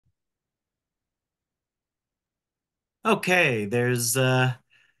Okay, there's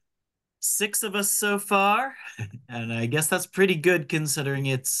six of us so far, and I guess that's pretty good considering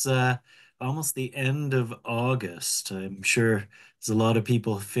it's almost the end of August. I'm sure there's a lot of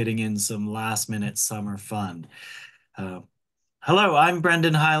people fitting in some last minute summer fun. Uh, Hello, I'm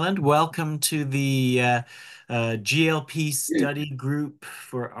Brendan Highland. Welcome to the GLP study group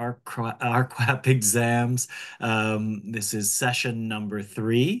for RQAP exams. This is session number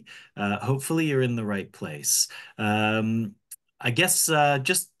 3. Hopefully, you're in the right place. Um, I guess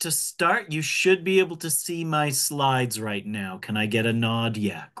just to start, you should be able to see my slides right now. Can I get a nod?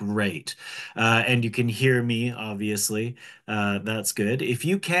 Yeah, great. And you can hear me, obviously. That's good. If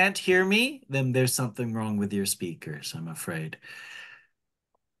you can't hear me, then there's something wrong with your speakers, I'm afraid.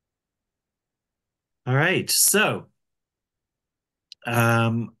 All right, so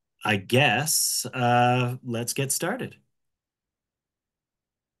um, I guess let's get started.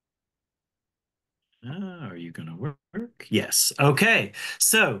 Are you going to work? Yes. Okay.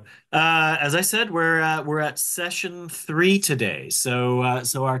 So, as I said, we're at session 3 today. So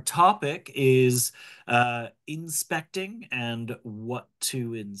our topic is inspecting and what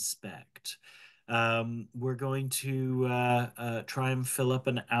to inspect. We're going to try and fill up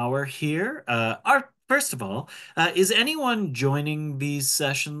an hour here. Our First of all, is anyone joining these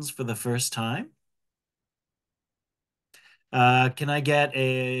sessions for the first time? Can I get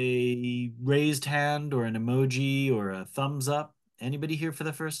a raised hand or an emoji or a thumbs up? Anybody here for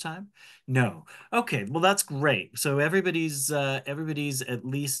the first time? No. Okay, well that's great. So everybody's at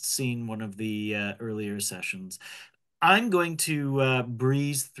least seen one of the earlier sessions. I'm going to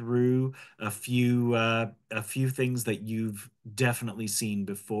breeze through a few things that you've definitely seen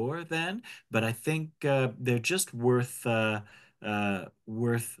before then, but I think they're just worth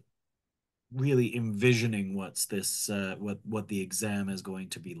really envisioning what the exam is going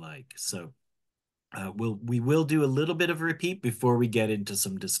to be like. So we will do a little bit of a repeat before we get into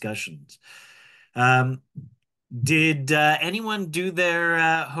some discussions. Um, did anyone do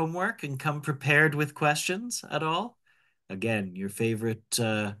their homework and come prepared with questions at all? Again, your favorite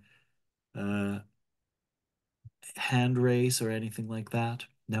uh, hand race or anything like that?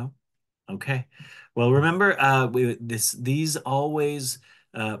 No? Okay. Well, remember, these always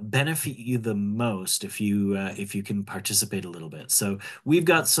benefit you the most if you can participate a little bit. So we've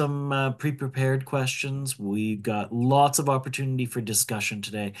got some pre-prepared questions. We've got lots of opportunity for discussion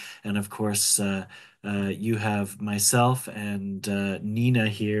today, and of course, you have myself and Nina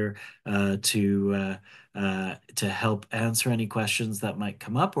here to help answer any questions that might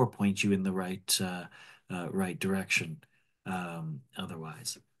come up or point you in the right direction.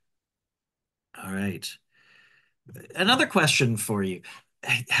 Otherwise. All right. Another question for you.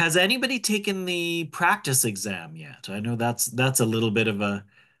 Has anybody taken the practice exam yet? I know that's a little bit of a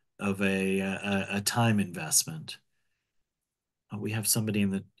time investment. Oh, we have somebody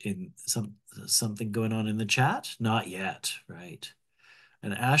in something going on in the chat? Not yet, right?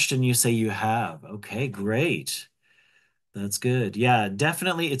 And Ashton, you say you have. Okay, great. That's good. Yeah,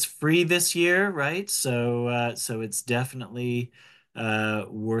 definitely. It's free this year, right? So it's definitely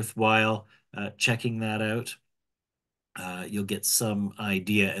worthwhile checking that out. You'll get some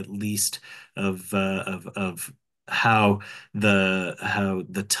idea at least of how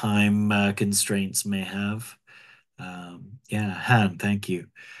the time constraints may have. Yeah, Han, thank you.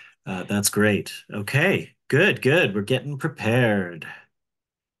 That's great. Okay, good. We're getting prepared.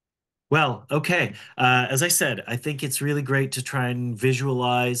 Well, okay. As I said, I think it's really great to try and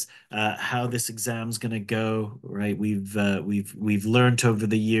visualize how this exam's going to go, right? We've learned over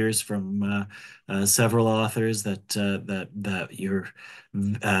the years from several authors that you're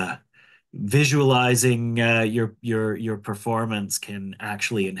uh, visualizing your performance can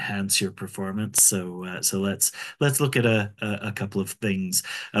actually enhance your performance. So let's look at a couple of things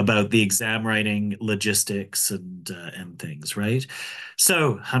about the exam writing logistics and things, right?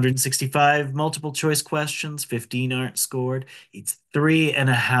 So 165 multiple choice questions, 15 aren't scored. It's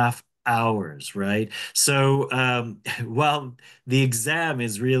 3.5 hours, right? So while the exam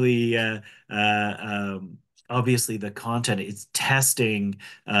is really obviously the content, it's testing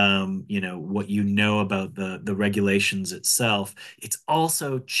what you know about the regulations itself. It's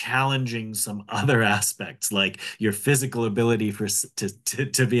also challenging some other aspects, like your physical ability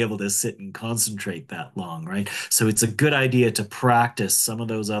to be able to sit and concentrate that long, right? So it's a good idea to practice some of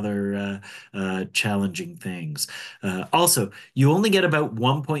those other challenging things. Also, you only get about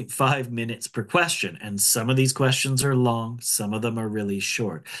 1.5 minutes per question, and some of these questions are long, some of them are really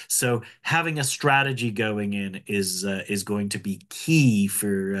short. So having a strategy going in is going to be key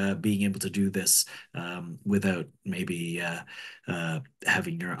for being able to do this without maybe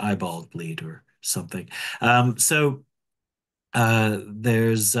having your eyeball bleed or something. So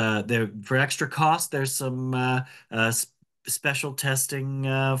There for extra cost. There's some special testing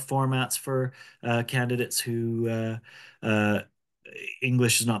formats for candidates who uh,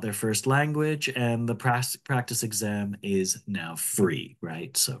 English is not their first language, and the practice exam is now free,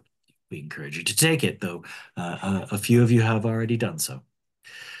 right? So we encourage you to take it, though a few of you have already done so.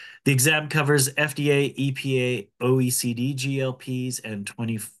 The exam covers FDA, EPA, OECD, GLPs, and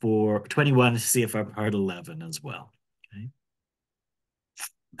 21 CFR Part 11 as well. Okay.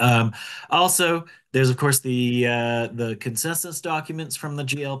 Um, Also, there's of course the consensus documents from the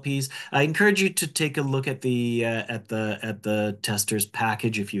GLPs. I encourage you to take a look at the tester's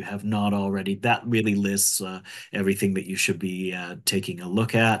package if you have not already. That really lists everything that you should be taking a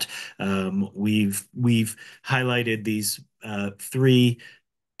look at. We've highlighted these three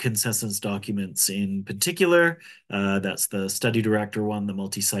consensus documents in particular. That's the study director one, the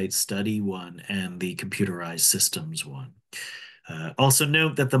multi-site study one, and the computerized systems one. Also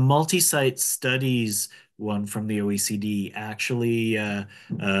note that the multi-site studies one from the OECD actually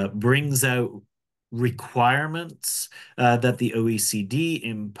brings out requirements that the OECD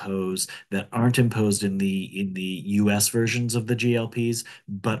impose that aren't imposed in the US versions of the GLPs,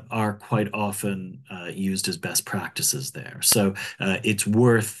 but are quite often used as best practices there. So it's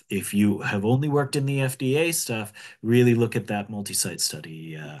worth, if you have only worked in the FDA stuff, really look at that multi-site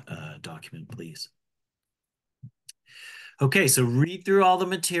study document, please. Okay, so read through all the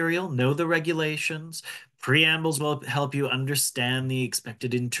material, know the regulations. Preambles will help you understand the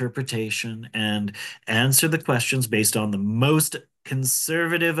expected interpretation and answer the questions based on the most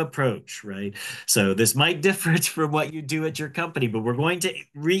conservative approach, right? So this might differ from what you do at your company, but we're going to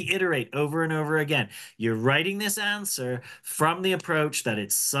reiterate over and over again. You're writing this answer from the approach that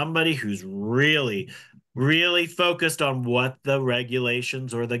it's somebody who's really focused on what the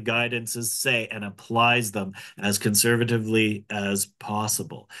regulations or the guidances say and applies them as conservatively as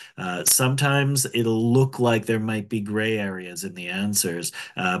possible. Sometimes it'll look like there might be gray areas in the answers,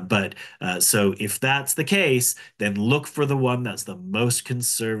 but so if that's the case, then look for the one that's the most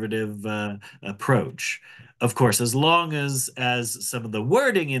conservative approach. Of course, as long as some of the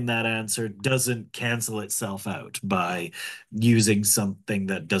wording in that answer doesn't cancel itself out by using something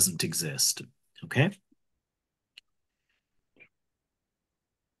that doesn't exist. Okay?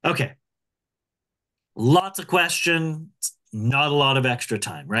 Okay. Lots of questions, not a lot of extra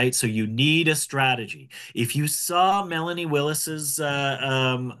time, right? So you need a strategy. If you saw Melanie Willis's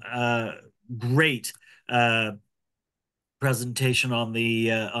great uh, presentation on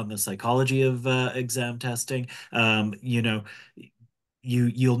the psychology of exam testing, you know,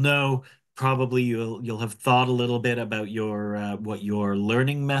 you'll know probably you'll have thought a little bit about your what your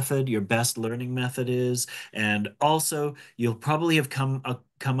learning method, your best learning method is, and also you'll probably have come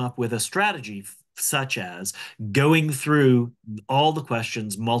up with a strategy such as going through all the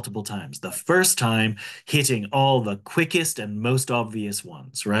questions multiple times. The first time hitting all the quickest and most obvious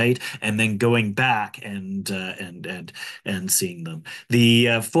ones, right? And then going back and seeing them.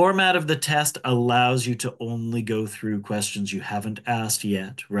 The format of the test allows you to only go through questions you haven't asked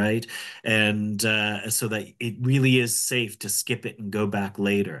yet, right? And so that it really is safe to skip it and go back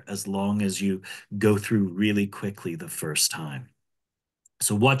later as long as you go through really quickly the first time.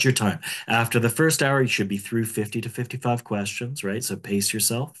 So watch your time. After the first hour, you should be through 50 to 55 questions, right? So pace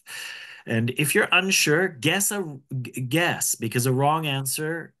yourself. And if you're unsure, guess because a wrong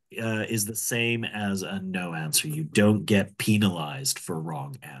answer is the same as a no answer. You don't get penalized for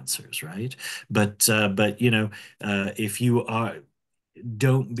wrong answers, right? But if you are,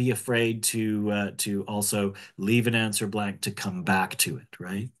 don't be afraid to also leave an answer blank to come back to it,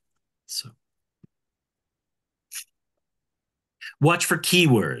 right? So. Watch for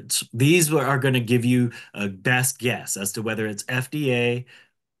keywords. These are going to give you a best guess as to whether it's FDA,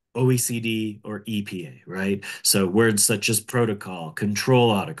 OECD or EPA, right? So words such as protocol, control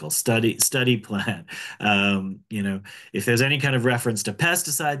article, study plan. If there's any kind of reference to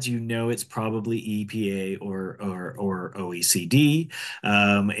pesticides, you know it's probably EPA or OECD.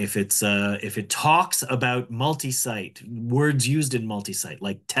 If it talks about multi-site, words used in multi-site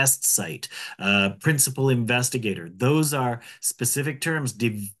like test site, principal investigator, those are specific terms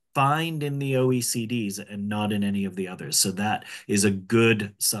defined in the OECDs and not in any of the others. So that is a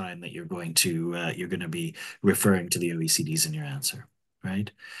good sign that you're going to be referring to the OECDs in your answer,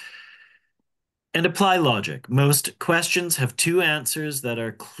 right? And apply logic. Most questions have two answers that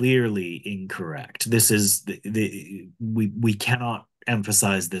are clearly incorrect. This is we cannot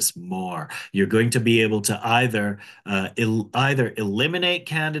emphasize this more. You're going to be able to either eliminate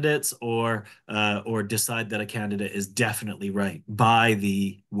candidates or decide that a candidate is definitely right by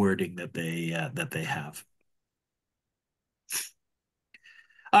the wording that they have.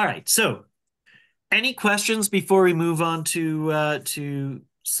 All right. So, any questions before we move on to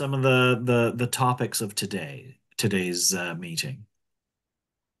some of the topics of today's meeting?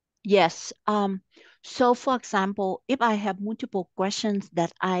 Yes. So for example, if I have multiple questions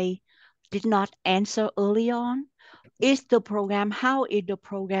that I did not answer early on, how is the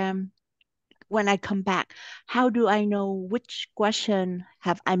program when I come back? How do I know which question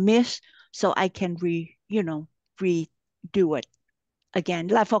have I missed so I can redo it again?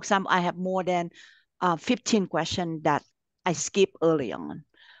 Like for example, I have more than 15 questions that I skip early on.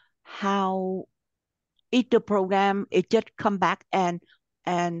 How if the program it just come back and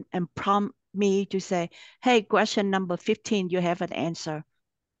prompt me to say, hey, question number 15, you have an answer,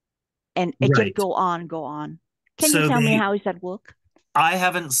 and it just Right. go on. Can you So tell me they how does that work? I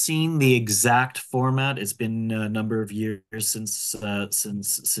haven't seen the exact format. It's been a number of years since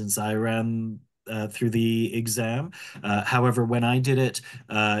I ran through the exam. However, when I did it,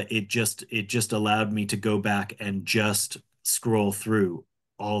 it just allowed me to go back and just scroll through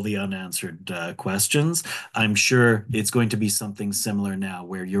all the unanswered questions. I'm sure it's going to be something similar now,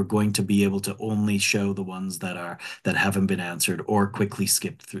 where you're going to be able to only show the ones that haven't been answered, or quickly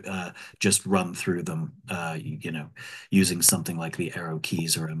skip through, just run through them. Using something like the arrow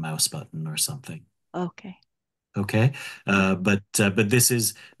keys or a mouse button or something. Okay. Okay, Yeah. but this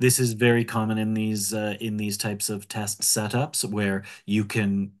is very common in these types of test setups, where you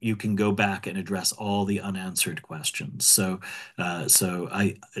can go back and address all the unanswered questions. So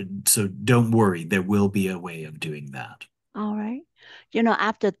don't worry, there will be a way of doing that. All right.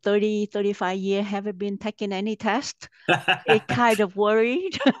 After 30, 35 years, haven't been taking any test, it kind of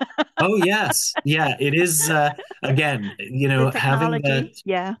worried. Oh yes, yeah, it is. Again, The having that. technology.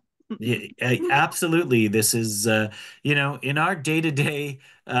 Yeah. Yeah, absolutely. This is, in our day-to-day,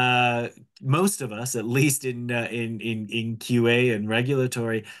 uh, most of us, at least in QA and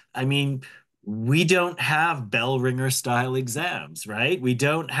regulatory, I mean, we don't have bell ringer style exams, right? We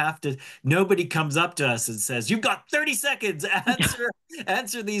don't have to. Nobody comes up to us and says, "You've got 30 seconds.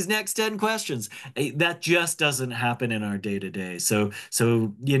 Answer these next 10 questions." That just doesn't happen in our day-to-day. So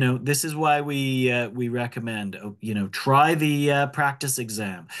this is why we recommend, try the practice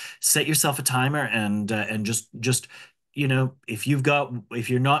exam. Set yourself a timer and just if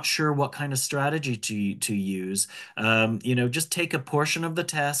you're not sure what kind of strategy to use, just take a portion of the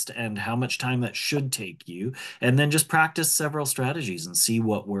test and how much time that should take you, and then just practice several strategies and see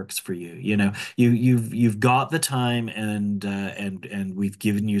what works for you. You've got the time, and we've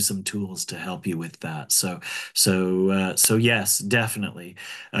given you some tools to help you with that. So yes, definitely.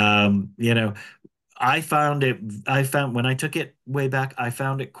 You know, I found when I took it way back, I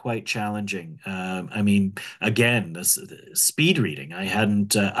found it quite challenging. I mean, again, the speed reading, I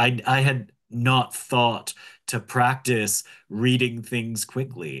had not thought to practice reading things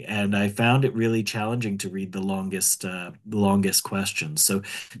quickly, and I found it really challenging to read the longest questions. So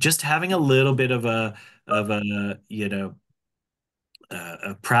just having a little bit of a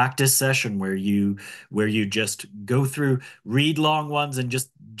practice session where you just go through, read long ones, and just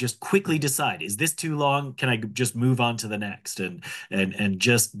quickly decide, is this too long? Can I just move on to the next? And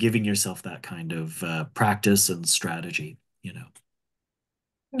just giving yourself that kind of practice and strategy.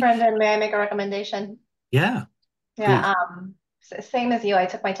 Brendan, may I make a recommendation? Yeah, please. Yeah, same as you. I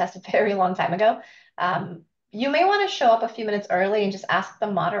took my test a very long time ago. You may want to show up a few minutes early and just ask the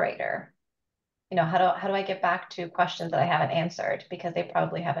moderator, how do I get back to questions that I haven't answered? Because they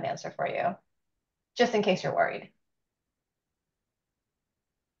probably have an answer for you, just in case you're worried.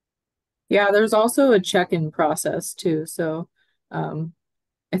 Yeah, there's also a check-in process too. So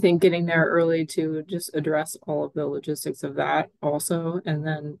I think getting there early to just address all of the logistics of that also. And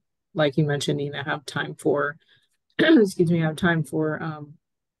then, like you mentioned, Nina, have time for, excuse me, have time for,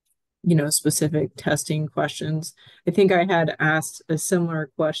 specific testing questions. I think I had asked a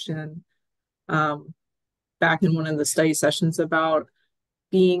similar question um, back in one of the study sessions about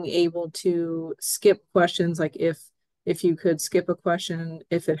being able to skip questions, like if you could skip a question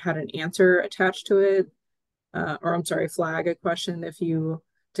if it had an answer attached to it, or I'm sorry, flag a question if you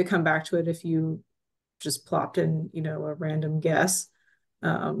to come back to it if you just plopped in, a random guess,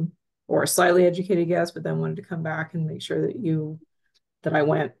 or a slightly educated guess, but then wanted to come back and make sure that I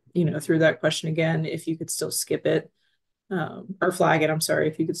went, through that question again, if you could still skip it, or flag it. I'm sorry,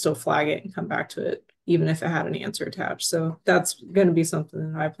 if you could still flag it and come back to it, even if it had an answer attached. So that's going to be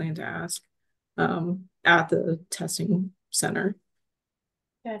something that I plan to ask at the testing center.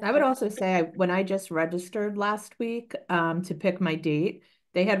 I would also say when I just registered last week to pick my date,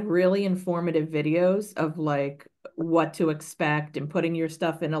 they had really informative videos of like what to expect and putting your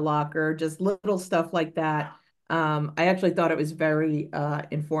stuff in a locker, just little stuff like that. I actually thought it was very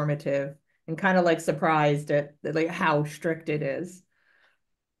informative and kind of like surprised at like how strict it is.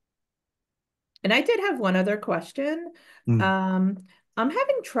 And I did have one other question. Mm. I'm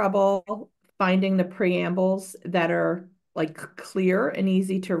having trouble finding the preambles that are like clear and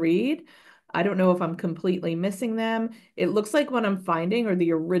easy to read. I don't know if I'm completely missing them. It looks like what I'm finding are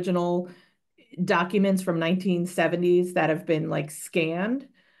the original documents from 1970s that have been like scanned.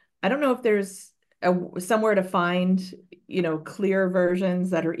 I don't know if there's somewhere to find, clear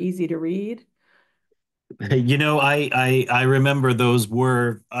versions that are easy to read. I remember those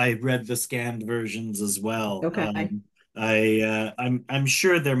were I read the scanned versions as well. Okay. I'm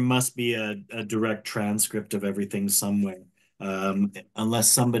sure there must be a direct transcript of everything somewhere. Unless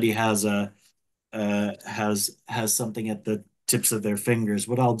somebody has something at the tips of their fingers.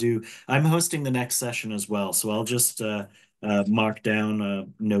 What I'll do, I'm hosting the next session as well, so I'll just mark down a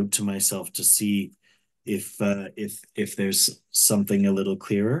note to myself to see if there's something a little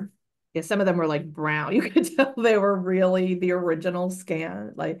clearer. Yeah, some of them were like brown. You could tell they were really the original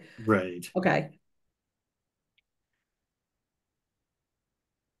scan. Like, Right. okay.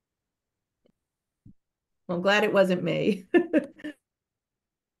 Well, I'm glad it wasn't me.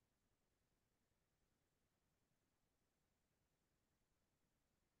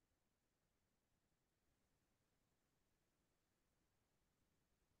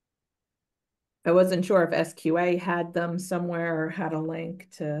 I wasn't sure if SQA had them somewhere or had a link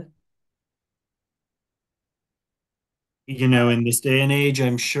to. In this day and age,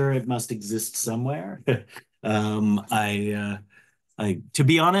 I'm sure it must exist somewhere. Um, to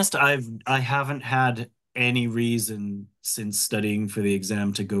be honest, I haven't had any reason since studying for the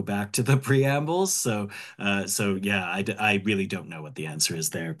exam to go back to the preambles. So yeah, I really don't know what the answer is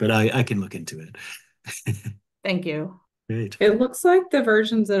there, but I can look into it. Thank you. Great. It looks like the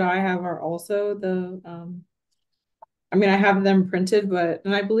versions that I have are also I mean, I have them printed,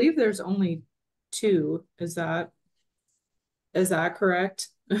 and I believe there's only two. Is that correct?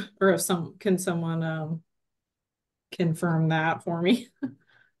 Or if can someone confirm that for me?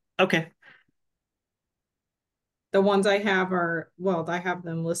 Okay. The ones I have I have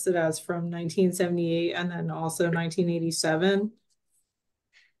them listed as from 1978 and then also 1987.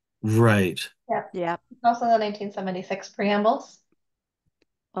 Right. Yeah. Yeah. Also the 1976 preambles.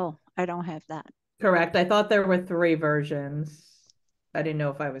 Oh, I don't have that. Correct. I thought there were three versions. I didn't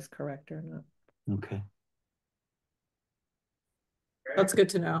know if I was correct or not. Okay. That's good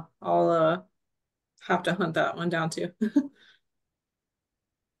to know. I'll have to hunt that one down too.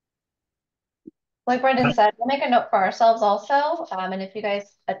 Like Brendan said, we'll make a note for ourselves also. And if you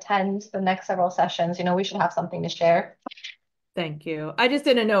guys attend the next several sessions, we should have something to share. Thank you. I just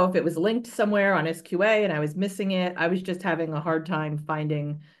didn't know if it was linked somewhere on SQA and I was missing it. I was just having a hard time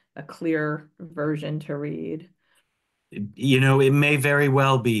finding a clear version to read. It may very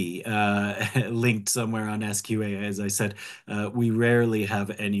well be linked somewhere on SQA. As I said, we rarely have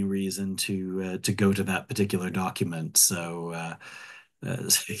any reason to go to that particular document. So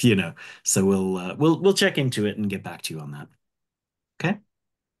you know, so we'll check into it and get back to you on that. Okay.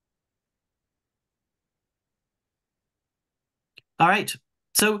 All right.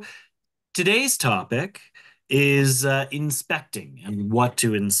 So today's topic is inspecting and what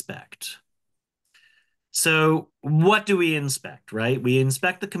to inspect. So what do we inspect, right? We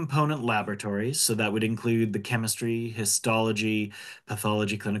inspect the component laboratories. So that would include the chemistry, histology,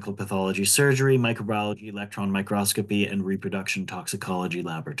 pathology, clinical pathology, surgery, microbiology, electron microscopy, and reproduction toxicology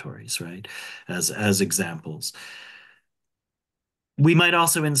laboratories, right? As examples. We might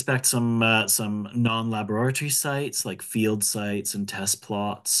also inspect some non-laboratory sites like field sites and test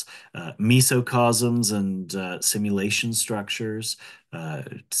plots, mesocosms and simulation structures.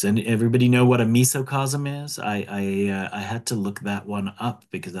 Does everybody know what a mesocosm is? I had to look that one up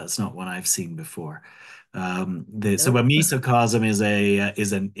because that's not one I've seen before. So a Nope. mesocosm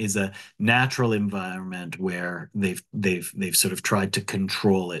is a natural environment where they've sort of tried to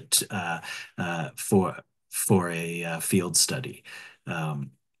control it for a field study. I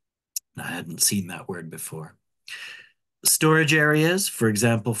hadn't seen that word before. Storage areas, for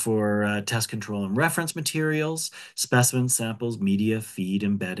example, for test control and reference materials, specimen samples, media, feed,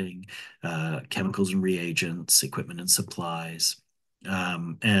 embedding, chemicals and reagents, equipment and supplies,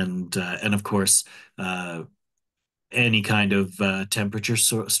 and of course, any kind of temperature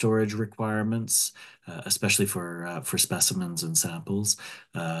storage requirements, especially for specimens and samples,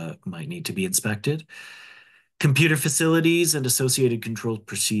 might need to be inspected. Computer facilities and associated control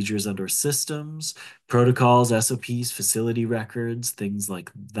procedures under systems, protocols, SOPs, facility records, things like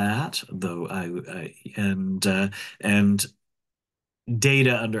that. Though and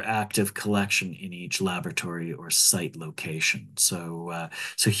data under active collection in each laboratory or site location. So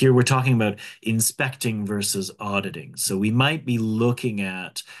here we're talking about inspecting versus auditing. So we might be looking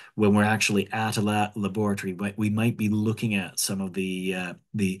at, when we're actually at a laboratory, we might be looking at some of the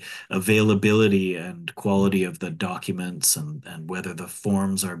availability and quality of the documents, and whether the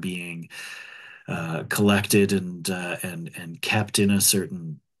forms are being collected and kept in a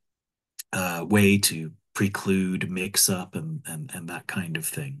certain way to preclude mix-up and that kind of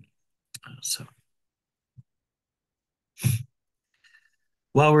thing. So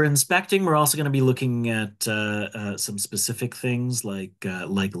while we're inspecting, we're also going to be looking at some specific things like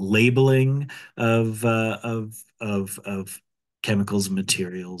labeling of chemicals and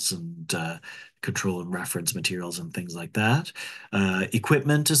materials, and control and reference materials and things like that.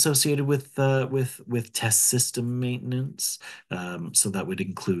 Equipment associated with test system maintenance. So that would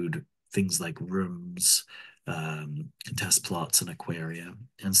include things like rooms, test plots, and aquaria,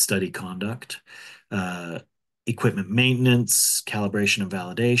 and study conduct. Equipment maintenance, calibration and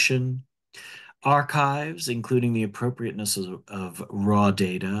validation, archives, including the appropriateness of raw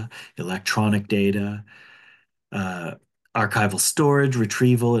data, electronic data, archival storage,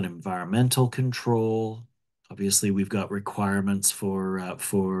 retrieval, and environmental control. Obviously, we've got requirements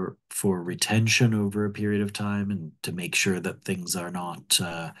for retention over a period of time, and to make sure that things are not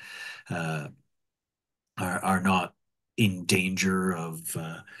in danger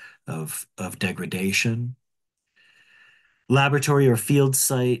of degradation. Laboratory or field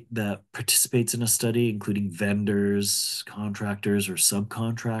site that participates in a study, including vendors, contractors, or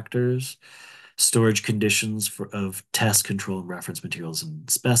subcontractors. Storage conditions of test, control, and reference materials and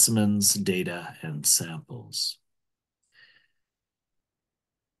specimens, data, and samples.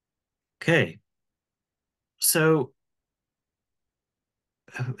 Okay. So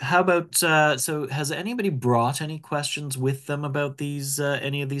how about, so has anybody brought any questions with them about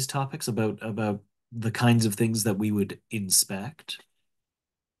any of these topics, about the kinds of things that we would inspect?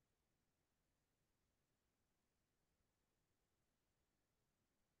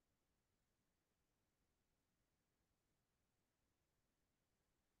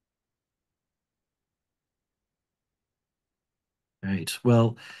 Right.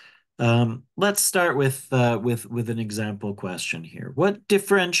 Well, let's start with an example question here. What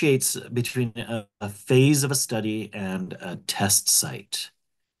differentiates between a phase of a study and a test site?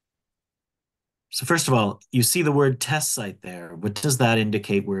 So first of all, you see the word test site there. What does that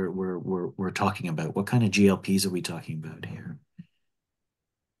indicate we're talking about? What kind of GLPs are we talking about here?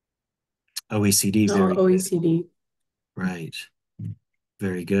 OECD, very good. OECD. Right.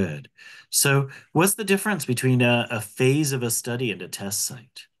 Very good. So what's the difference between a phase of a study and a test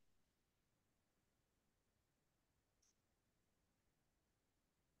site?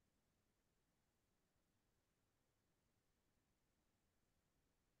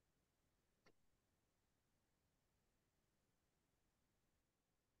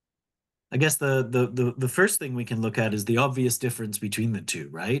 I guess the first thing we can look at is the obvious difference between the two,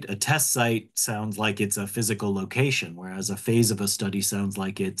 right? A test site sounds like it's a physical location, whereas a phase of a study sounds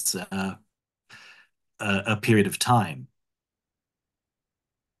like it's a period of time.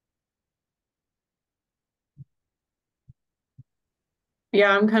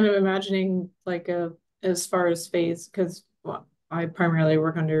 Yeah, I'm kind of imagining like as far as phase, because I primarily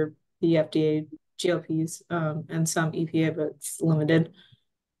work under the FDA GLPs and some EPA, but it's limited.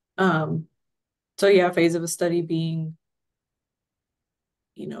 So yeah, phase of a study being,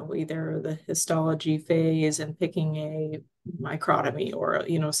 either the histology phase and picking a microtomy, or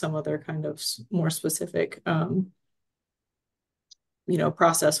some other kind of more specific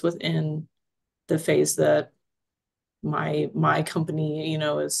process within the phase that my company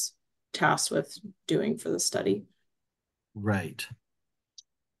is tasked with doing for the study. Right.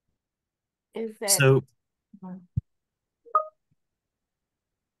 Is that So,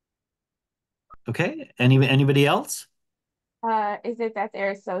 okay. Anybody else? is it that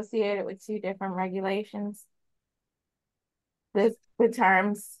they're associated with two different regulations? The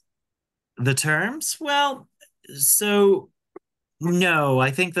terms. The terms? Well, so no,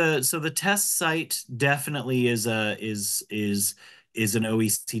 I think the test site definitely is an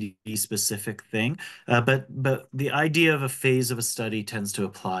OECD specific thing, but the idea of a phase of a study tends to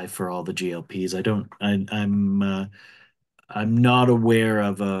apply for all the GLPs. I'm not aware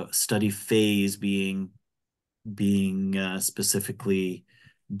of a study phase being specifically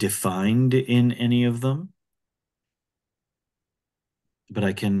defined in any of them, but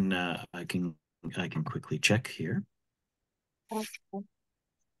I can quickly check here. Okay.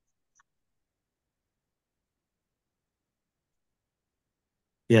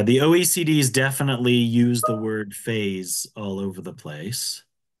 Yeah, the OECD's definitely use the word phase all over the place.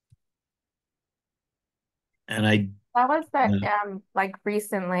 And That was the like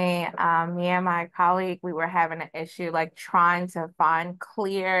recently, me and my colleague, we were having an issue like trying to find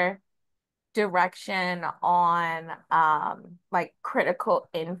clear direction on like critical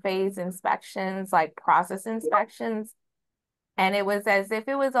in-phase inspections, like process inspections. And it was as if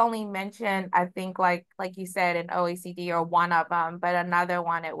it was only mentioned, I think like you said, in OECD or one of them, but another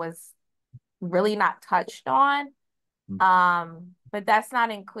one it was really not touched on. But that's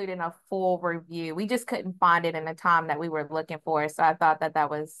not including a full review. We just couldn't find it in the time that we were looking for. So I thought that that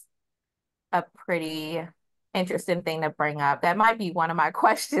was a pretty interesting thing to bring up. That might be one of my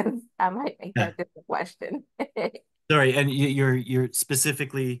questions. I might make yeah, that just a question. sorry, and you're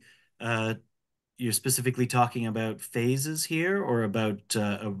specifically talking about phases here, or about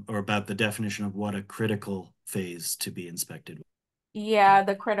the definition of what a critical phase to be inspected. Yeah,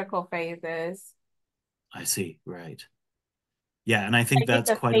 the critical phases. I see, right. Yeah, and I think I think that's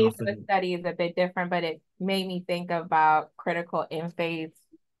the quite phase of the often study is a bit different, but it made me think about critical in-phase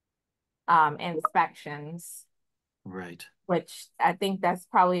inspections, right. which I think that's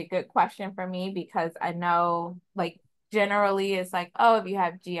probably a good question for me because I know like generally it's like, oh, if you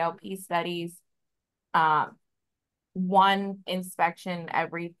have GLP studies, um, one inspection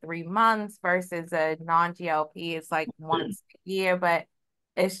every 3 months versus a non-GLP is like once a year, but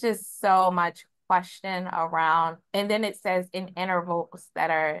it's just so much question around. And then it says in intervals that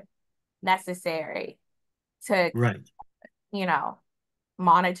are necessary to, Right. you know,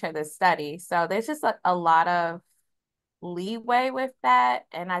 monitor the study. So there's just a lot of leeway with that.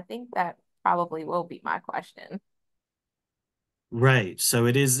 And I think that probably will be my question. Right.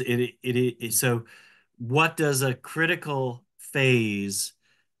 So so what does a critical phase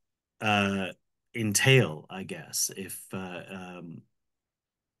uh entail, I guess, if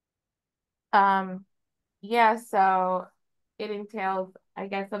Um, yeah, so it entails, I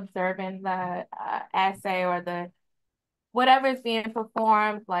guess, observing the assay or the whatever is being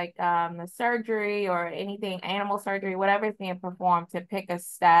performed, like the surgery or anything, animal surgery, whatever is being performed to pick a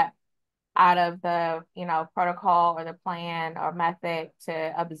step out of the, protocol or the plan or method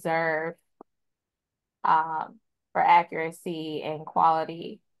to observe for accuracy and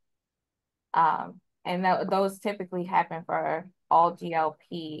quality. And those typically happen for all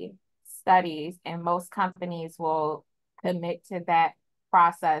GLP studies, and most companies will commit to that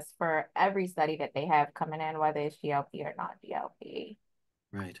process for every study that they have coming in, whether it's GLP or not GLP,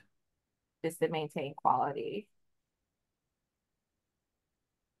 right. just to maintain quality.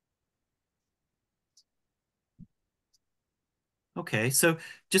 Okay, so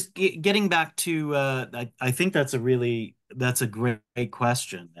just getting back to I think that's a great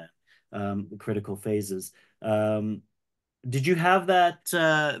question then. The critical phases. Um, did you have that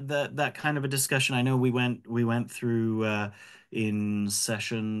kind of a discussion? I know we went through in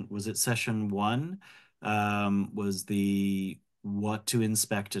session, was it session one? Was the what to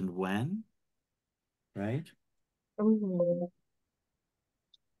inspect and when, right? Mhm.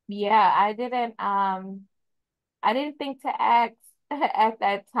 Yeah, I didn't think to ask at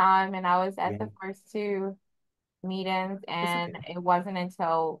that time, and I was at Yeah, the first two meetings, that's and okay. it wasn't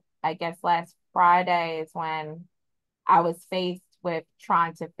until I guess last Friday is when I was faced with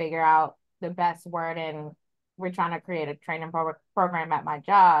trying to figure out the best word, and we're trying to create a training program at my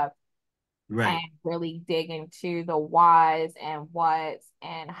job and Right, really dig into the whys and whats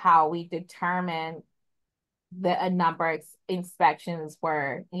and how we determine that a number of inspections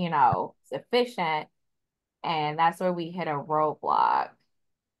were, sufficient. And that's where we hit a roadblock.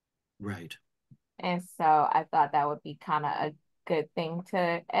 right. And so I thought that would be kind of a good thing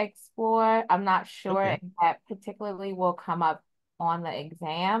to explore. I'm not sure Okay. if that particularly will come up on the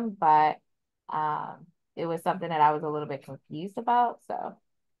exam, but it was something that I was a little bit confused about. So,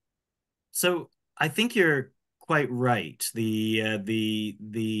 So I think you're quite right.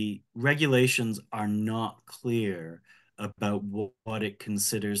 The regulations are not clear about what it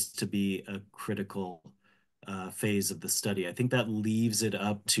considers to be a critical phase of the study. I think that leaves it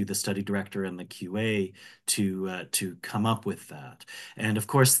up to the study director and the QA to come up with that. And of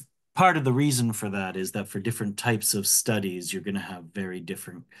course, part of the reason for that is that for different types of studies, you're going to have very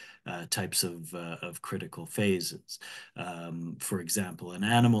different types of critical phases. For example, an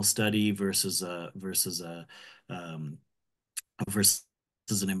animal study um, versus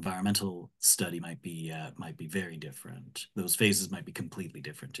an environmental study might be very different. Those phases might be completely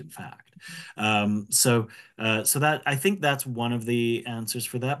different, in fact. So that I think that's one of the answers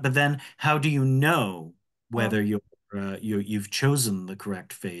for that. But then, how do you know whether you've chosen the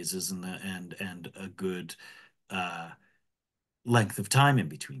correct phases and a good uh, length of time in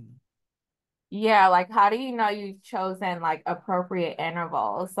between them. Yeah, like how do you know you've chosen like appropriate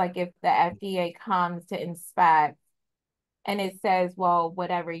intervals? Like if the FDA comes to inspect and it says, well,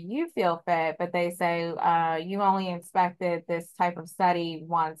 whatever you feel fit, but they say you only inspected this type of study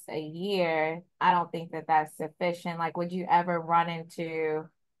once a year, I don't think that that's sufficient. Like, would you ever run into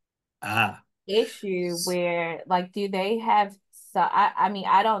Ah, issue where like do they have so I mean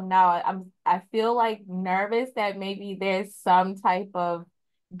I don't know. I feel like nervous that maybe there's some type of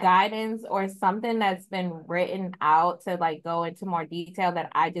guidance or something that's been written out to like go into more detail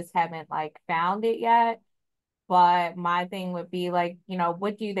that I just haven't like found it yet. But my thing would be like,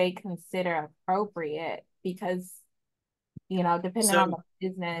 what do they consider appropriate? Because, depending on so the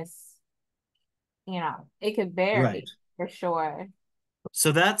business, it could vary right. for sure.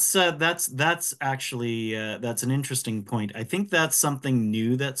 So that's actually that's an interesting point. I think that's something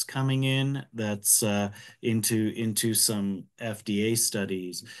new that's coming in that's into some FDA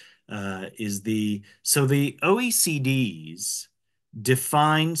studies is the OECDs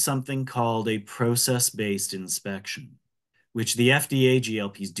define something called a process-based inspection, which the FDA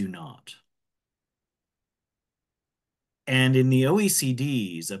GLPs do not. And in the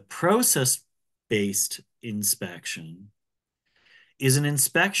OECDs, a process-based inspection is an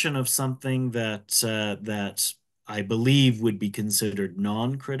inspection of something that I believe would be considered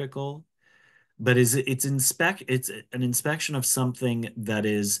non-critical, but it's an inspection of something that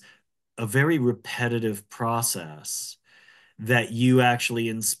is a very repetitive process that you actually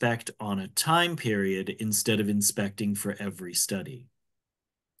inspect on a time period instead of inspecting for every study.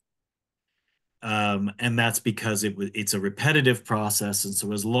 And that's because it's a repetitive process. And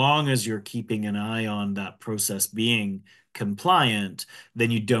so as long as you're keeping an eye on that process being compliant, then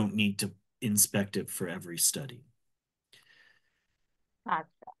you don't need to inspect it for every study. Gotcha.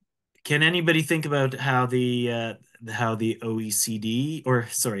 Can anybody think about how the OECD or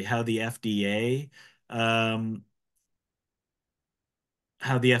sorry, um,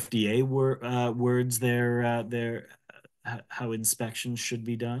 how the FDA words their how inspections should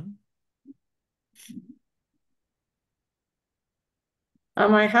be done?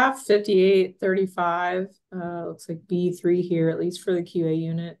 I have 5835, looks like B3 here, at least for the QA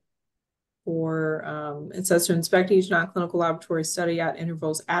unit. Or it says to inspect each non-clinical laboratory study at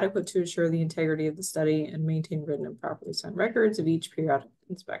intervals adequate to assure the integrity of the study and maintain written and properly signed records of each periodic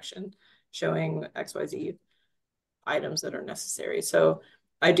inspection showing XYZ items that are necessary. So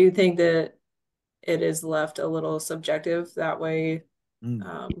I do think that it is left a little subjective that way.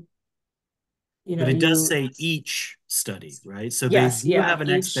 Mm. You know, But it does you, say each study, right? So they yes, do yeah, have an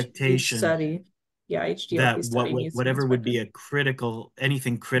each expectation study, yeah, each GLP that study needs to be whatever would inspected. be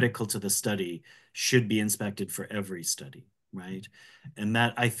anything critical to the study should be inspected for every study, right? And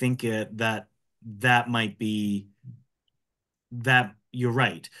that I think that might be that you're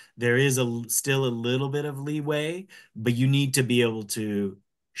right. There is still a little bit of leeway, but you need to be able to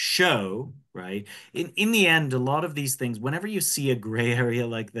show, right? In the end, a lot of these things, whenever you see a gray area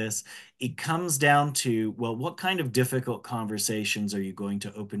like this, it comes down to, well, what kind of difficult conversations are you going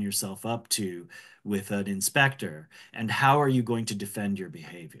to open yourself up to with an inspector, and how are you going to defend your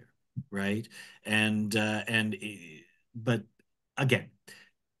behavior, right? But again,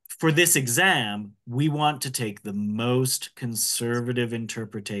 for this exam, we want to take the most conservative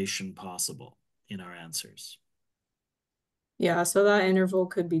interpretation possible in our answers. Yeah, so that interval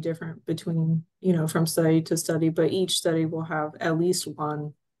could be different between, from study to study, but each study will have at least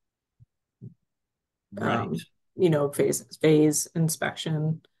one, Right. phase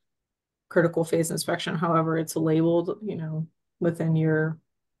inspection, critical phase inspection, however it's labeled, within your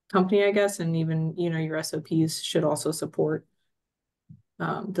company, I guess, and even, your SOPs should also support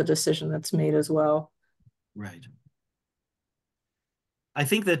the decision that's made as well. Right. I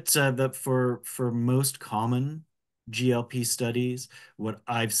think that for most common GLP studies, what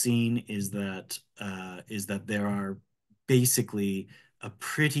I've seen is that there are basically a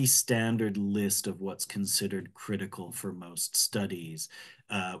pretty standard list of what's considered critical for most studies,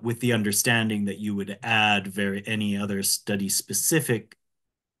 with the understanding that you would add any other study specific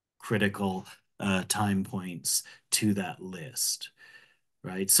critical time points to that list,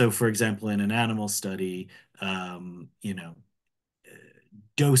 right? So, for example, in an animal study,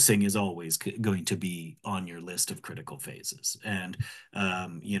 dosing is always going to be on your list of critical phases. And,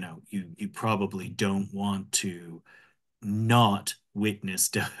 you probably don't want to not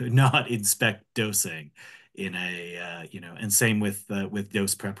not inspect dosing in and same with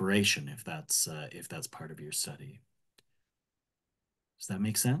dose preparation if that's part of your study. Does that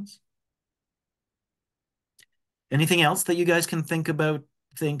make sense? Anything else that you guys can think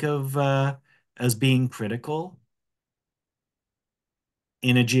of as being critical?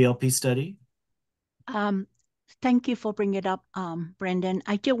 in a GLP study? Thank you for bringing it up, Brendan.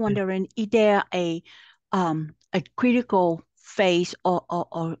 I just wondering, is there a critical phase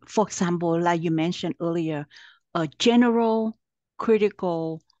or for example, like you mentioned earlier, a general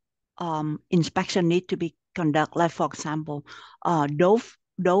critical inspection need to be conducted, like for example, dose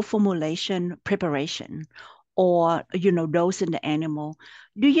formulation preparation or, dose in the animal.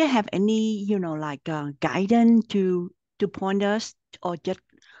 Do you have any, like guidance to point us or just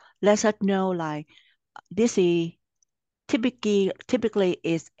let us know like this is typically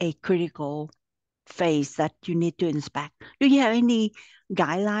is a critical phase that you need to inspect. Do you have any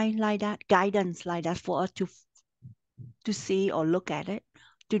guideline like that, guidance like that for us to see or look at it,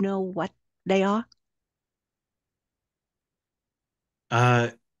 to know what they are? Uh,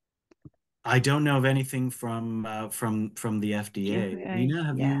 I don't know of anything from the FDA. GFA,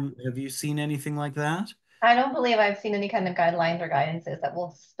 Lena, yeah. have you seen anything like that? I don't believe I've seen any kind of guidelines or guidances that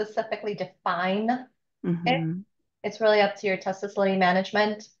will specifically define it. Mm-hmm. It's really up to your test facility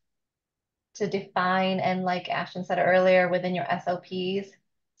management to define and, like Ashton said earlier, within your SOPs,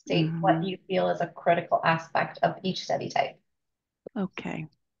 state what Mm-hmm. you feel is a critical aspect of each study type. Okay.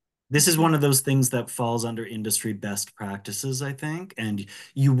 This is Okay. one of those things that falls under industry best practices, I think, and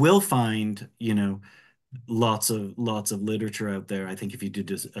you will find, lots of literature out there. I think if you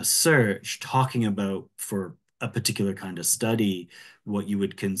did a search talking about for a particular kind of study, what you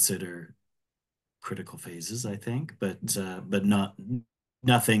would consider critical phases, I think, but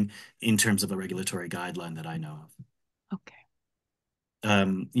nothing in terms of a regulatory guideline that I know of. Okay.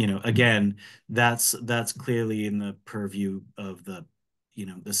 Again, that's clearly in the purview of the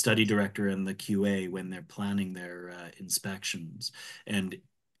study director and the QA when they're planning their inspections. And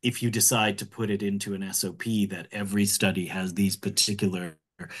if you decide to put it into an SOP that every study has these particular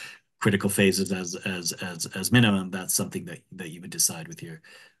critical phases as minimum, that's something that you would decide with your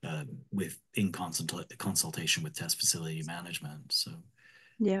in consultation with test facility management. So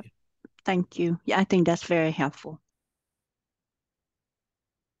Yeah. Thank you. Yeah, I think that's very helpful.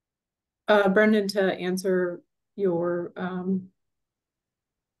 Brendan, to answer your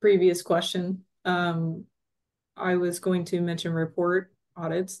previous question, I was going to mention report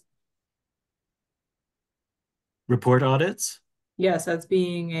audits. report audits? Yes, that's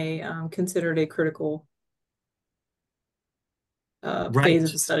being considered a critical phase of Right.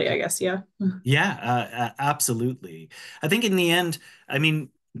 the study, I guess. Yeah. Yeah, absolutely. I think in the end, I mean,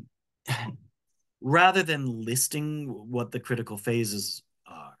 rather than listing what the critical phases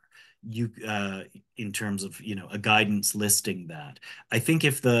are, you in terms of, a guidance listing that, I think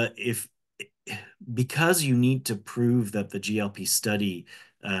if because you need to prove that the GLP study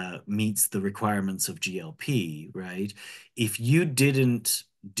meets the requirements of GLP, right? If you didn't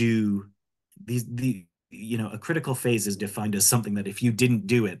do a critical phase is defined as something that if you didn't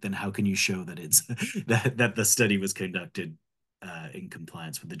do it, then how can you show that it's that the study was conducted in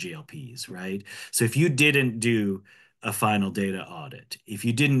compliance with the GLPs, right? So if you didn't do a final data audit, if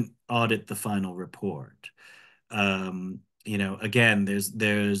you didn't audit the final report, again,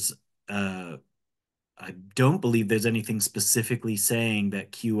 there's I don't believe there's anything specifically saying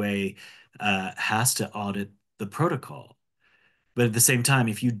that QA has to audit the protocol. But at the same time,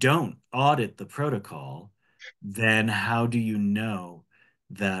 if you don't audit the protocol, then how do you know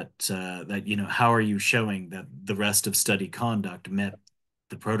that how are you showing that the rest of study conduct met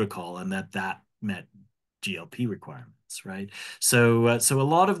the protocol and that met GLP requirements, right? So a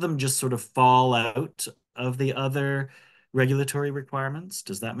lot of them just sort of fall out of the other regulatory requirements.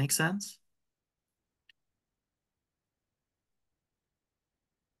 Does that make sense?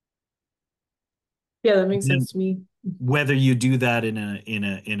 Yeah, that makes sense to me. Whether you do that in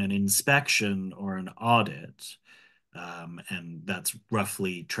an inspection or an audit, and that's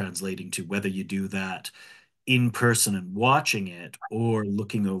roughly translating to whether you do that in person and watching it or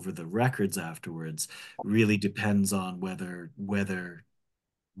looking over the records afterwards, really depends on whether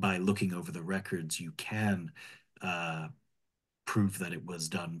by looking over the records you can uh, prove that it was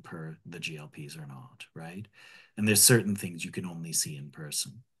done per the GLPs or not, right? And there's certain things you can only see in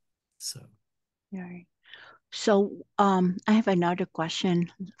person. So Right. So I have another question.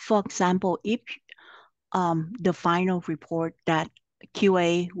 For example, if the final report that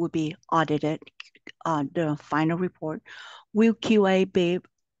QA will be audited, the final report, will QA be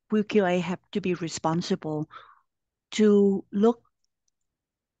will QA have to be responsible to look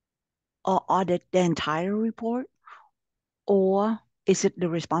or audit the entire report, or is it the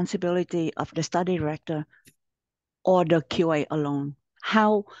responsibility of the study director or the QA alone?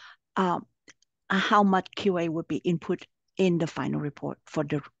 Um, how much QA would be input in the final report for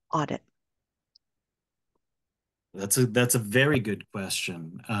the audit? That's a very good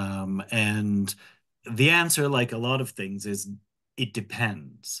question. And the answer, like a lot of things, is it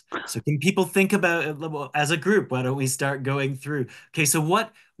depends. So can people think about it well, as a group? Why don't we start going through? Okay, so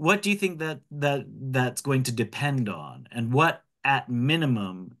what do you think that's going to depend on, and what at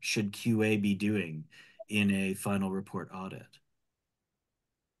minimum should QA be doing in a final report audit?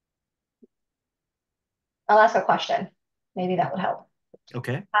 I'll ask a question. Maybe that would help.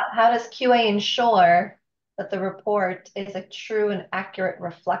 Okay. How does QA ensure that the report is a true and accurate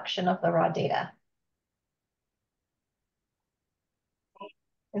reflection of the raw data?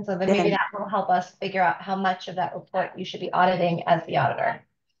 And so then maybe Then that will help us figure out how much of that report you should be auditing as the auditor.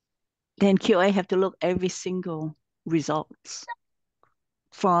 then QA have to look every single results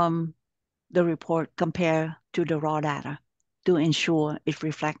from the report compared to the raw data to ensure it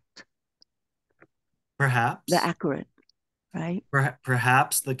reflects the Perhaps. accurate, right?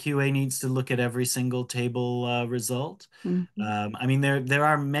 Perhaps the QA needs to look at every single table result. Mhm. I mean, there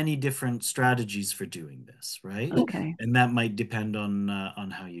are many different strategies for doing this, right? Okay. And that might depend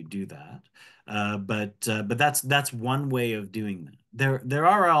on how you do that. But that's one way of doing that. There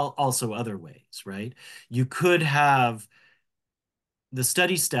are also other ways, right? You could have the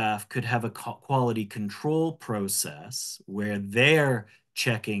study staff could have a quality control process where they're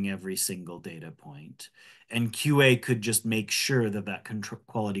checking every single data point, and QA could just make sure that that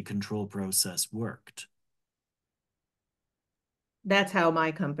quality control process worked. That's how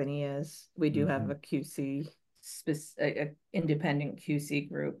my company is. We do have Mhm. a QC, a independent QC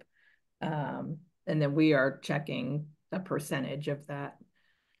group. And then we are checking a percentage of that.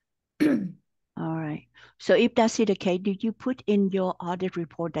 All right. So if that's the case, did you put in your audit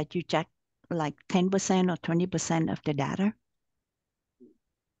report that you check like 10% or 20% of the data?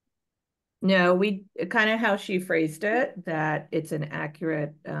 No, we kind of how she phrased it, that it's an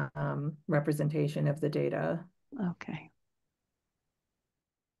accurate representation of the data. Okay.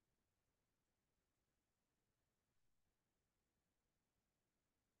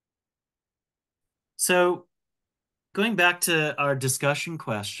 So going back to our discussion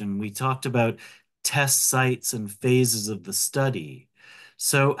question, we talked about test sites and phases of the study.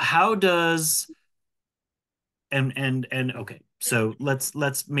 So how does and okay, so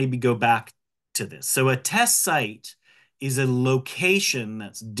let's maybe go back to this. So a test site is a location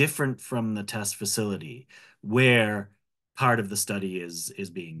that's different from the test facility where part of the study is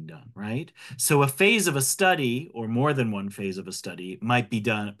being done, right? So a phase of a study, or more than one phase of a study, might be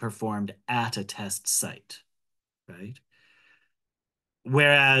performed at a test site, right?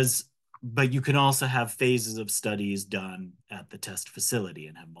 Whereas, but you can also have phases of studies done at the test facility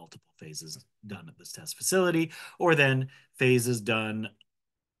and have multiple phases done at this test facility, or then phases done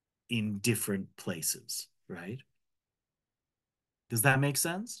in different places, right? Does that make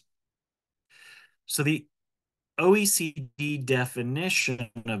sense? So the OECD definition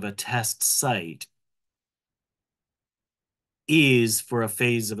of a test site is for a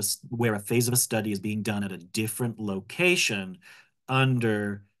phase of where a phase of a study is being done at a different location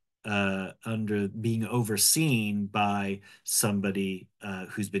under under being overseen by somebody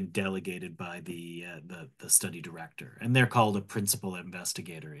who's been delegated by the study director, and they're called a principal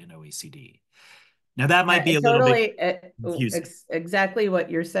investigator in OECD. Now that might be a little bit Totally, confusing. exactly what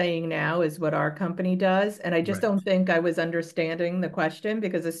you're saying now is what our company does. And I just Right, don't think I was understanding the question,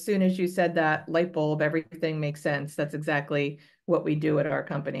 because as soon as you said that light bulb, everything makes sense. That's exactly what we do at our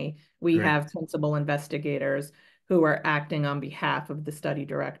company. We great, have principal investigators who are acting on behalf of the study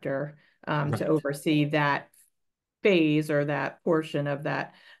director to right, oversee that phase or that portion of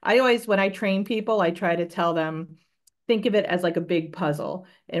that. I always, when I train people, I try to tell them, think of it as like a big puzzle,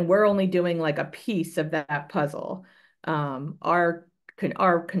 and we're only doing like a piece of that puzzle. Our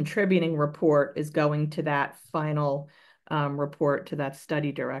contributing report is going to that final report to that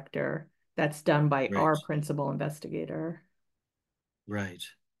study director. That's done by right, our principal investigator. right.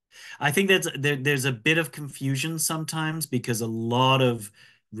 I think there's a bit of confusion sometimes because a lot of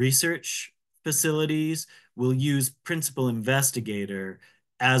research facilities will use principal investigator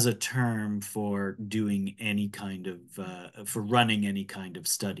as a term for doing any kind of for running any kind of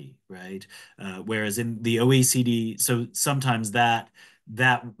study, right? Whereas in the OECD, so sometimes that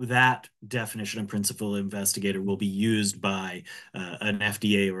definition of principal investigator will be used by an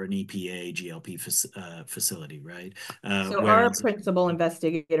FDA or an EPA GLP facility, right? So our Whereas principal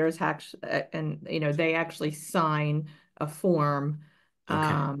investigators actually, and they actually sign a form, okay.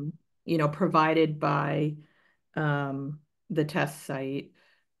 um, provided by the test site.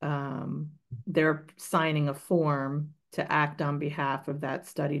 Um, they're signing a form to act on behalf of that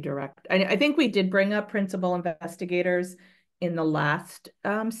study director. I think we did bring up principal investigators in the last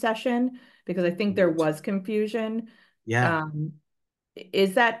session, because I think there was confusion. Yeah.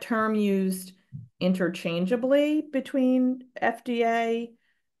 Is that term used interchangeably between FDA,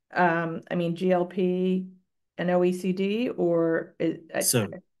 GLP and OECD, or So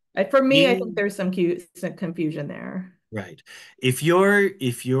for me, I think in there's some confusion there. right. If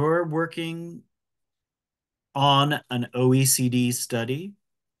you're working on an OECD study,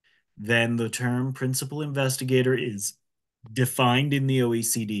 then the term principal investigator is defined in the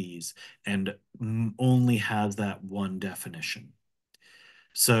OECDs and only has that one definition.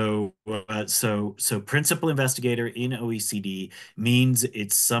 So principal investigator in OECD means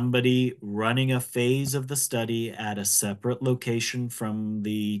it's somebody running a phase of the study at a separate location from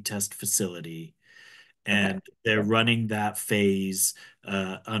the test facility, Okay. and they're running that phase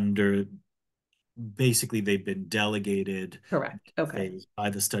under basically they've been delegated Correct. Okay. phase by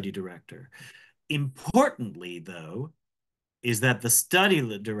the study director. Importantly, though, is that the study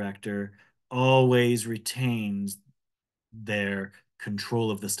director always retains their control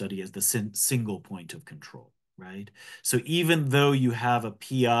of the study as the single point of control, right? So even though you have a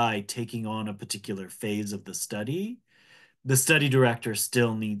PI taking on a particular phase of the study director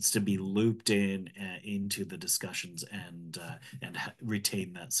still needs to be looped in into the discussions and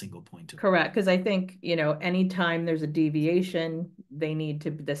retain that single point of Correct, because I think, anytime there's a deviation,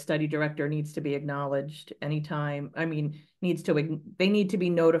 the study director needs to be acknowledged. Anytime, they need to be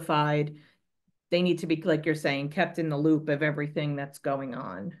notified. They need to be, like you're saying, kept in the loop of everything that's going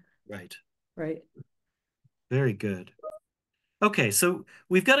on. right. Right. Very good. Okay, so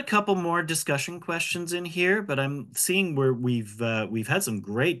we've got a couple more discussion questions in here, but I'm seeing where we've had some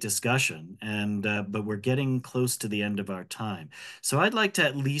great discussion, and but we're getting close to the end of our time. So I'd like to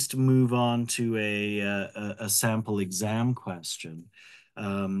at least move on to a sample exam question,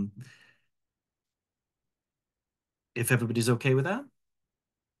 um, if everybody's okay with that.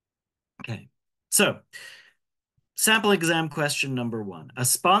 Okay, so sample exam question number 1. A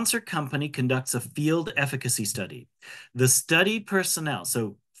sponsor company conducts a field efficacy study. The study personnel,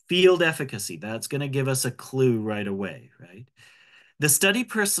 so field efficacy, that's going to give us a clue right away, right? The study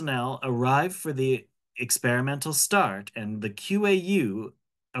personnel arrive for the experimental start, and the QAU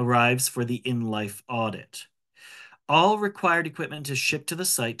arrives for the in-life audit. All required equipment is shipped to the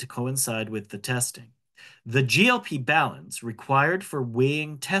site to coincide with the testing. The GLP balance required for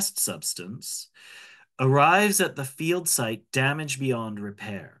weighing test substance arrives at the field site damaged beyond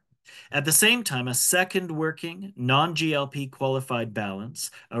repair. At the same time, a second working, non-GLP qualified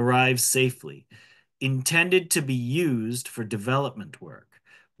balance arrives safely, intended to be used for development work.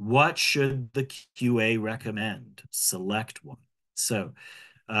 What should the QA recommend? Select one. So,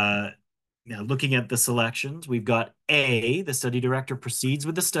 now looking at the selections, we've got A, the study director proceeds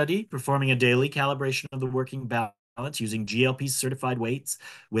with the study, performing a daily calibration of the working balance using GLP certified weights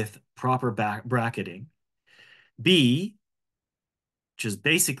with proper bracketing. B, which is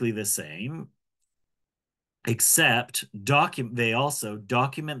basically the same, except they also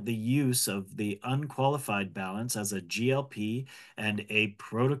document the use of the unqualified balance as a GLP and a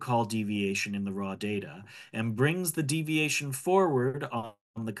protocol deviation in the raw data, and brings the deviation forward on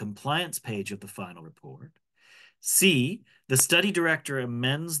the compliance page of the final report. C, the study director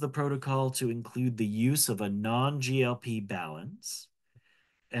amends the protocol to include the use of a non-GLP balance.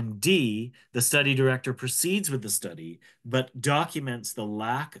 And D, the study director proceeds with the study, but documents the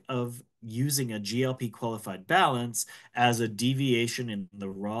lack of using a GLP qualified balance as a deviation in the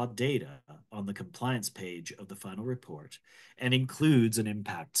raw data on the compliance page of the final report and includes an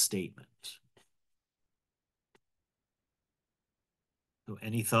impact statement. So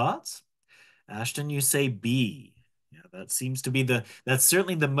any thoughts? Ashton, you say B. Yeah, that seems to be that's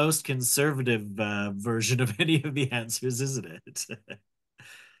certainly the most conservative version of any of the answers, isn't it?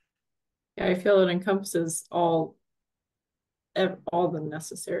 Yeah, I feel it encompasses all the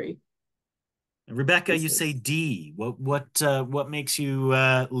necessary Rebecca, you say pieces. D. What makes you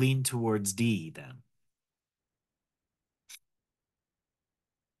lean towards D then?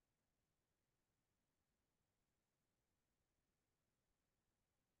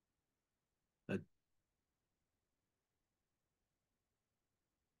 Uh,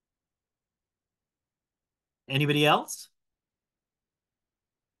 Anybody else?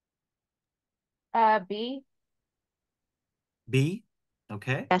 B. B?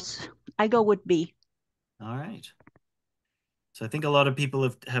 Okay. Yes, I go with B. All right. So I think a lot of people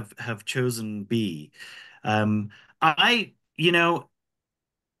have chosen B. Um, I, you know,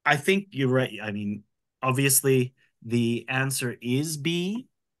 I think you're right. I mean, obviously the answer is B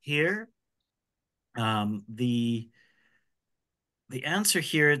here. The The answer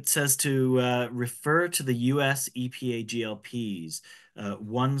here, it says to refer to the US EPA GLPs,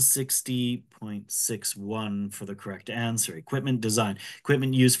 160.61 for the correct answer. Equipment design.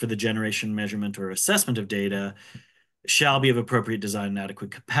 Equipment used for the generation, measurement, or assessment of data shall be of appropriate design and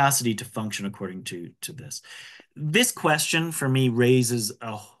adequate capacity to function according to this. This question for me raises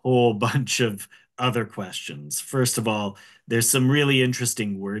a whole bunch of other questions. First of all, there's some really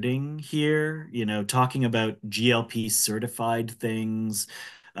interesting wording here, talking about GLP certified things,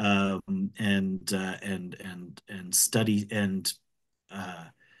 and study and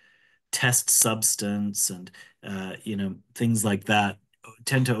test substance and things like that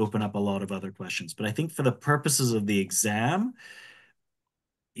tend to open up a lot of other questions. But I think for the purposes of the exam,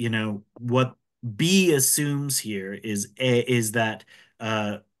 what B assumes here is that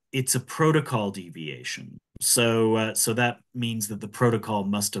it's a protocol deviation. So that means that the protocol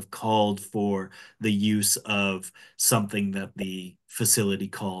must have called for the use of something that the facility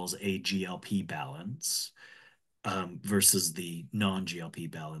calls a GLP balance, versus the non-GLP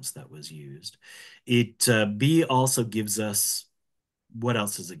balance that was used. B also gives us, what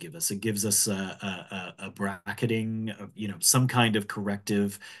else does it give us? It gives us a bracketing of, some kind of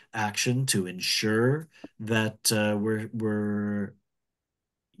corrective action to ensure that we're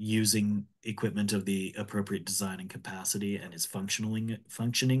using equipment of the appropriate design and capacity and is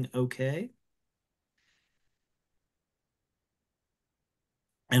functioning okay.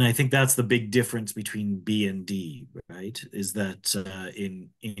 And I think that's the big difference between B and D, right? Is that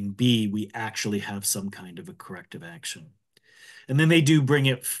in B, we actually have some kind of a corrective action. And then they do bring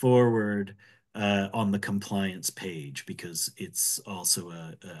it forward on the compliance page because it's also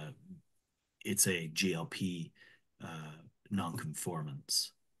it's a GLP nonconformance,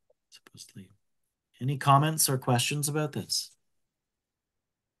 supposedly. Any comments or questions about this?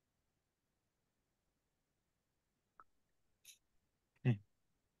 Okay.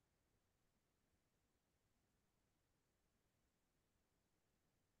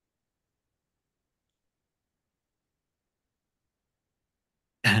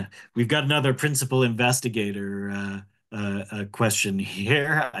 We've got another principal investigator question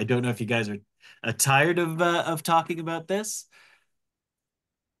here. I don't know if you guys are tired of talking about this.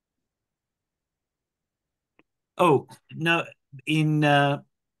 Oh, no,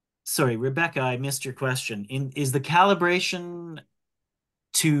 sorry, Rebecca, I missed your question. Is the calibration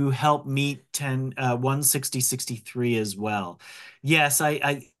to help meet 16063 as well? Yes,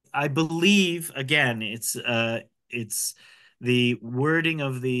 I believe, again, it's the wording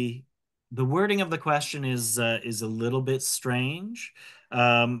of the question is a little bit strange.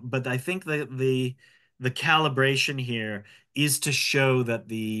 But I think the calibration here is to show that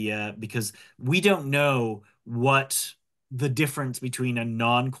because we don't know what the difference between a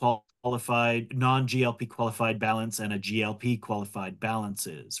non-GLP qualified balance and a GLP qualified balance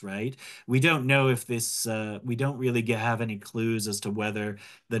is, right? We don't know if we don't really have any clues as to whether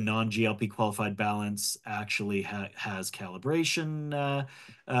the non-GLP qualified balance actually has calibration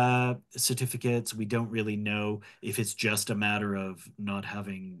certificates. We don't really know if it's just a matter of not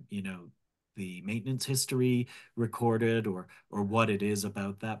having, the maintenance history recorded or what it is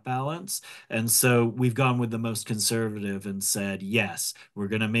about that balance. And so we've gone with the most conservative and said, yes, we're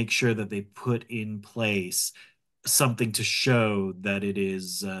going to make sure that they put in place something to show that it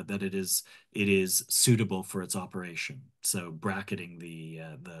is suitable for its operation. So bracketing the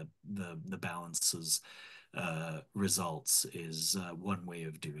balances results is one way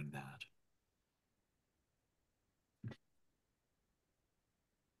of doing that.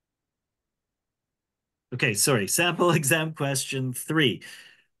 Okay, sorry. Sample exam question 3.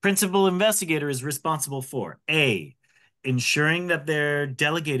 Principal investigator is responsible for A, ensuring that their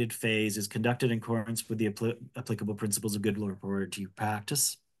delegated phase is conducted in accordance with the applicable principles of good laboratory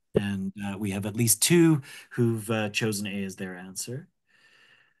practice. And we have at least 2 who've chosen A as their answer.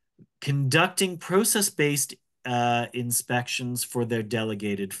 Conducting process-based inspections for their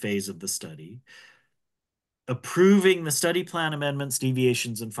delegated phase of the study. Approving the study plan amendments,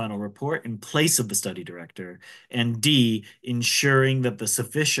 deviations, and final report in place of the study director. And D, ensuring that the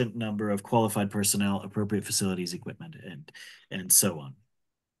sufficient number of qualified personnel, appropriate facilities, equipment, and so on.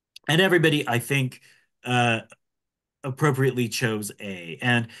 And everybody, I think, appropriately chose A.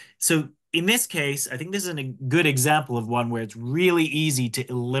 And so in this case, I think this is a good example of one where it's really easy to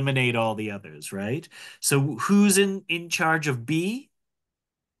eliminate all the others, right? So who's in charge of B?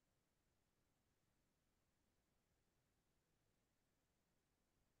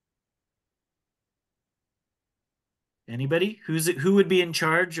 Anybody? Who would be in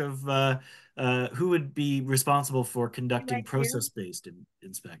charge of who would be responsible for conducting QAU. process-based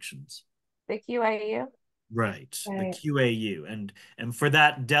inspections? The QAU. Right, the Right. QAU. And for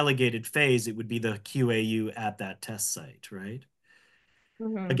that delegated phase, it would be the QAU at that test site, right?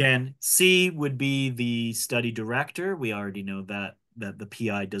 Mhm. Again, C would be the study director. We already know that the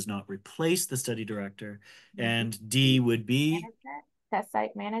PI does not replace the study director. And D would be Management, test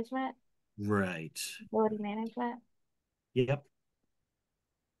site management, right. facility management. Yep.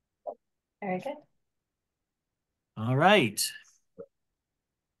 Very good. All right.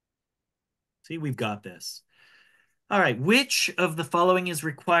 See, we've got this. All right. Which of the following is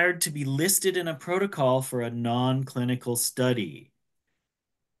required to be listed in a protocol for a non-clinical study?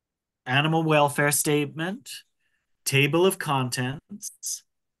 Animal welfare statement, table of contents,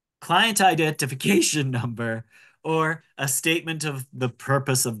 client identification number, or a statement of the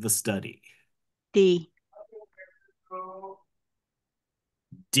purpose of the study? D.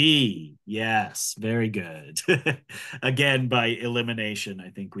 D. Yes, very good. Again, by elimination, I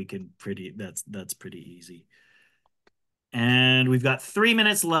think we can that's pretty easy. And we've got 3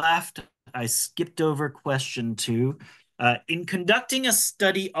 minutes left. I skipped over question 2. In conducting a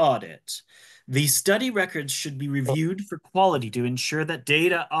study audit, the study records should be reviewed for quality to ensure that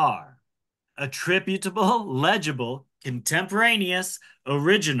data are attributable, legible, contemporaneous,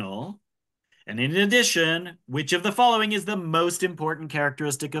 original, and in addition, which of the following is the most important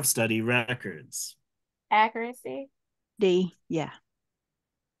characteristic of study records? Accuracy. D. Yeah.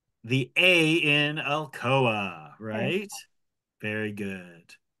 The A in Alcoa, Very right? Very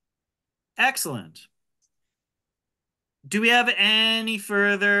good. Excellent. Do we have any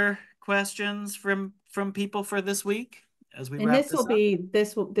further questions from people for this week as we And wrap this will this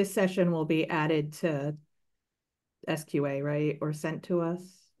up? be this session will be added to SQA, right? Or sent to us.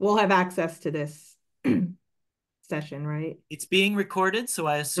 We'll have access to this session, right? It's being recorded, so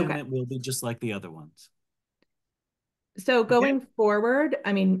I assume Okay. it will be just like the other ones. So Okay. going forward,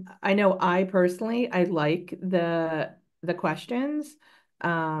 I mean, I know I personally, I like the questions.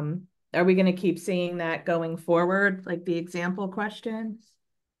 Are we going to keep seeing that going forward, like the example questions?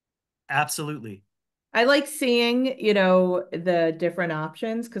 Absolutely. I like seeing, you know, the different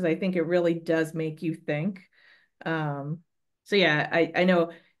options because I think it really does make you think. So yeah, I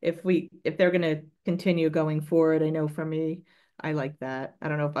know if they're going to continue going forward, I know for me, I like that. I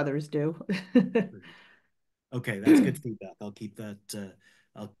don't know if others do. Great. Okay, that's good feedback. I'll keep that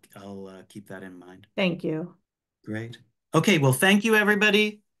I'll keep that in mind. Thank you. Great. Okay, well, thank you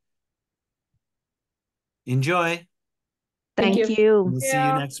everybody. Enjoy. Thank Thank you. you. We'll see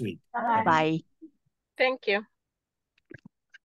you next week. Bye. Bye. Thank you.